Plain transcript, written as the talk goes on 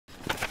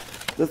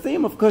The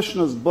theme of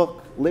Kushner's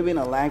book, Living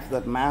a Life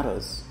That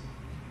Matters,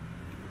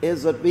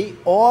 is that we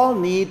all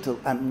need to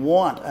and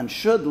want and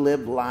should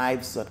live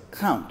lives that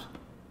count.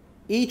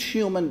 Each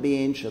human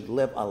being should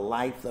live a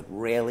life that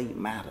really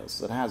matters,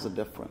 that has a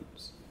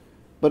difference.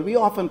 But we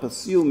often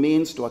pursue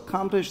means to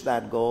accomplish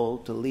that goal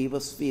to leave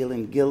us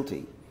feeling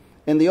guilty.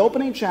 In the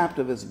opening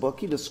chapter of his book,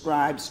 he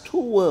describes two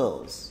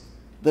worlds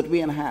that we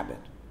inhabit.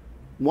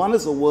 One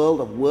is a world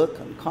of work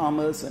and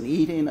commerce and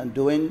eating and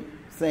doing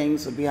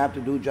things that we have to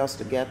do just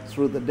to get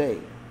through the day.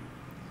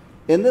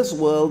 In this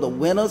world, the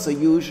winners are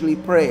usually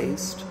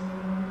praised,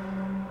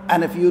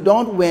 and if you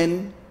don't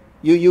win,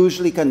 you're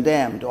usually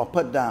condemned or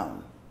put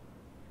down.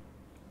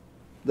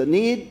 The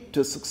need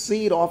to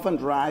succeed often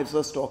drives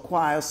us to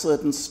acquire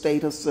certain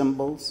status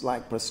symbols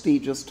like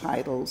prestigious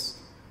titles,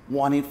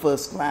 wanting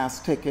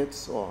first-class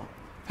tickets, or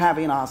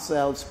having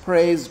ourselves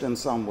praised in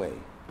some way.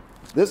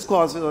 This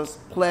causes us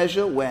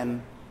pleasure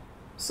when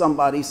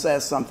somebody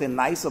says something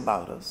nice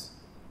about us.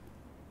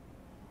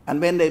 And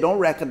when they don't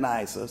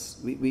recognize us,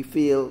 we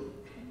feel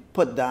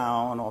put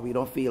down, or we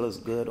don't feel as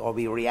good, or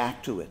we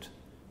react to it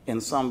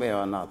in some way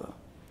or another.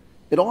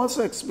 It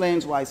also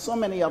explains why so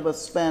many of us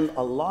spend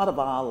a lot of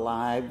our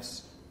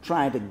lives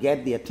trying to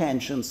get the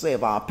attention, say,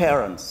 of our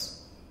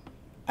parents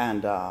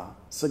and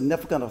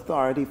significant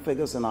authority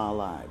figures in our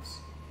lives.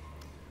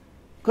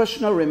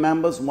 Kushner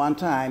remembers one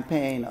time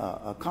paying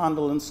a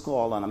condolence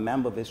call on a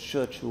member of his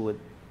church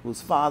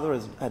whose father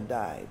had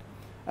died.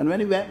 And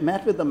when he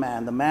met with the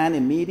man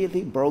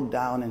immediately broke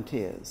down in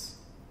tears.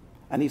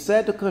 And he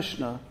said to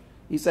Kushner,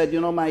 he said,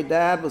 you know, my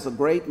dad was a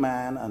great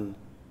man, and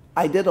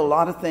I did a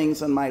lot of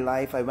things in my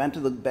life. I went to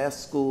the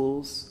best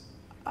schools.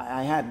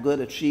 I had good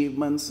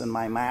achievements in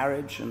my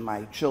marriage and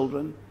my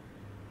children.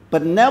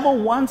 But never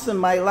once in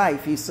my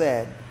life, he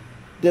said,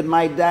 did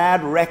my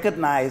dad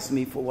recognize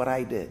me for what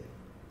I did.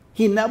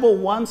 He never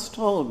once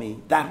told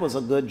me that was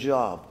a good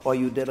job or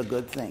you did a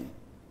good thing.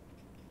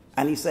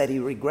 And he said he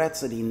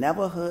regrets that he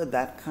never heard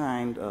that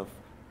kind of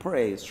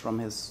praise from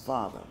his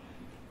father.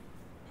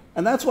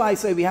 And that's why I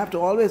say we have to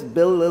always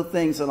build little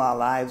things in our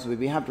lives where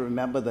we have to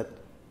remember that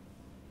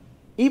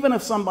even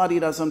if somebody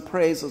doesn't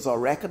praise us or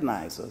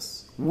recognize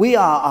us, we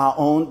are our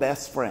own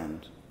best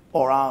friend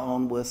or our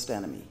own worst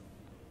enemy.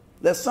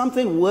 There's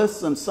something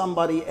worse than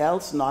somebody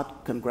else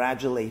not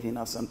congratulating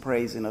us and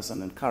praising us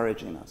and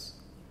encouraging us.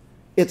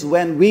 It's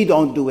when we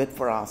don't do it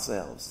for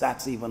ourselves.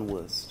 That's even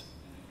worse.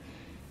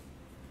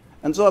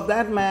 And so if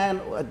that man,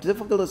 as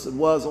difficult as it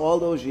was all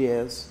those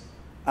years,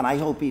 and I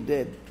hope he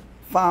did,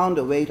 found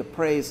a way to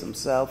praise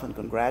himself and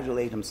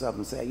congratulate himself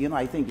and say, you know,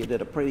 I think you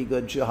did a pretty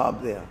good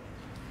job there,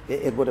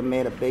 it would have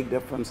made a big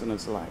difference in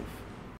his life.